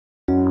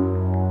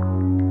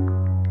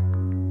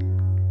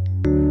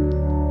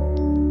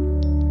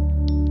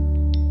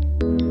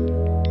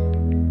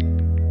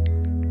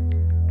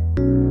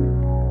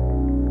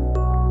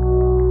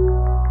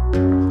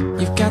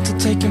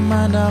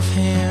off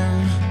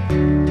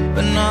him,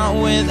 but not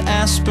with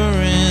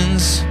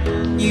aspirins.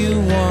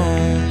 You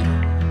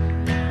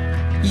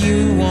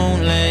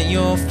won't let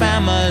your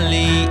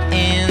family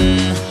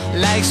in.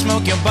 Like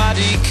smoke, your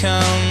body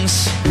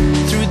comes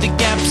through the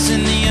gaps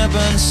in the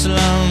urban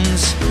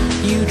slums.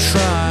 You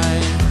try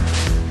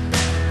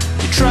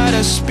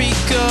to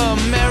speak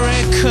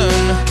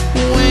American.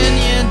 When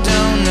you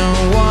don't know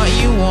what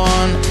you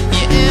want,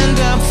 you end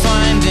up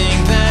finding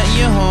that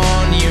you're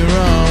on your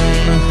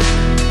own.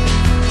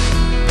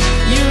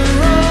 Your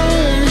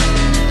own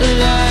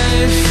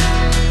life.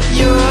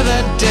 You're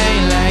the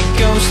daylight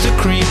ghost of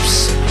creeps.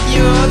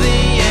 You're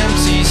the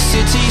empty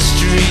city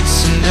streets.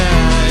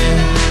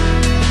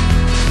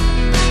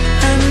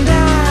 And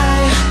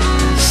I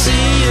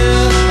see you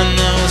in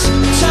those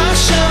talk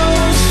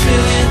shows,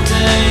 fill your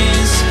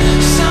days.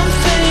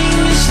 Something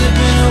is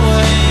slipping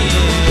away.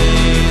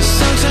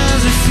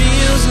 Sometimes it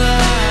feels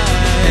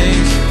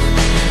like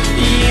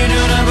you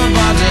don't have a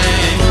body.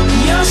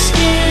 Your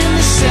skin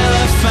is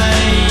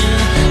cellophane,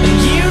 and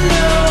you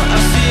know I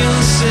feel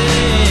the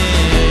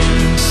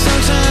same.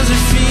 Sometimes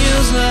it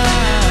feels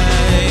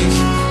like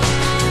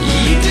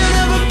you don't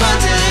have a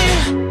body.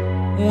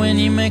 When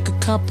you make a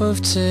cup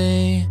of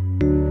tea,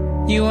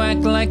 you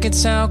act like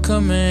it's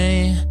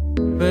alchemy,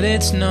 but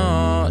it's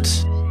not.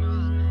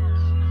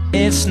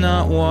 It's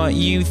not what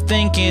you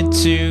think it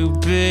to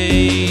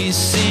be.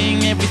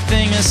 Seeing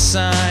everything as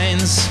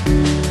signs,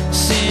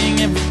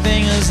 seeing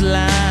everything as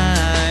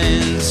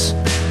lines.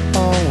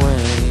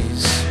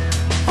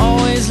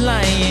 Always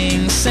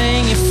lying,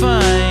 saying you're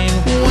fine.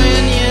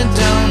 When you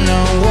don't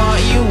know what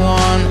you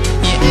want,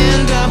 you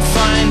end up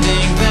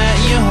finding that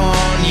you're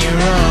on your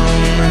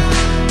own.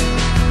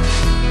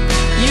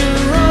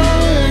 Your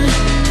own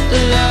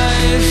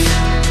life.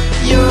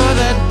 You're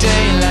the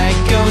daylight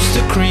ghost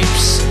of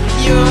creeps.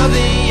 You're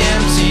the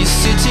empty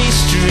city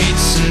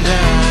streets.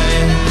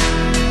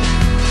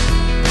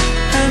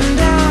 And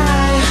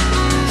I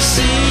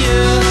see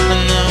you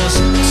in those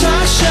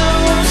talk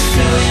shows,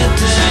 fill your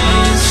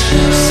days.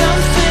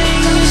 Something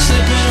is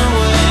slipping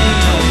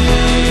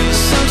away.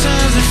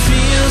 Sometimes it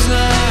feels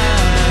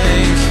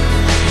like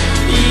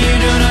you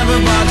don't have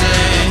a body.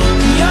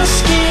 Your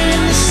skin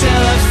is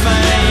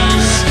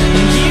cellophane,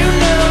 and you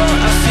know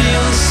I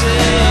feel the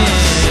same.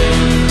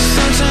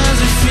 Sometimes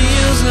it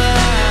feels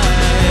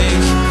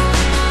like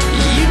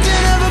you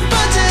don't have a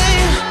body.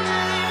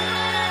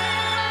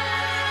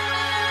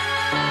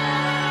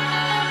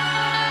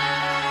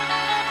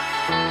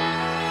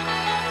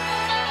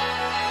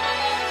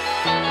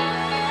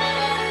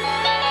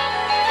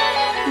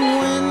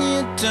 When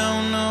you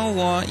don't know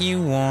what you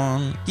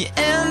want, you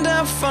end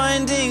up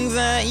finding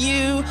that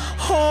you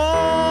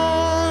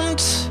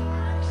haunt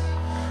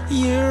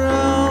your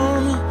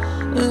own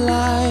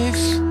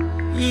life.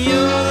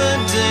 You're the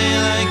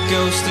daylight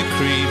ghost that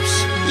creeps.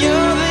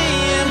 You're the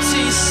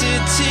empty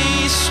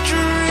city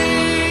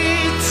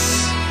streets,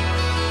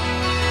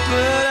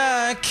 but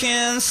I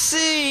can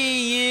see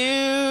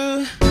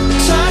you.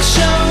 Talk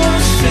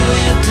shows, fill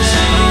your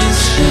day.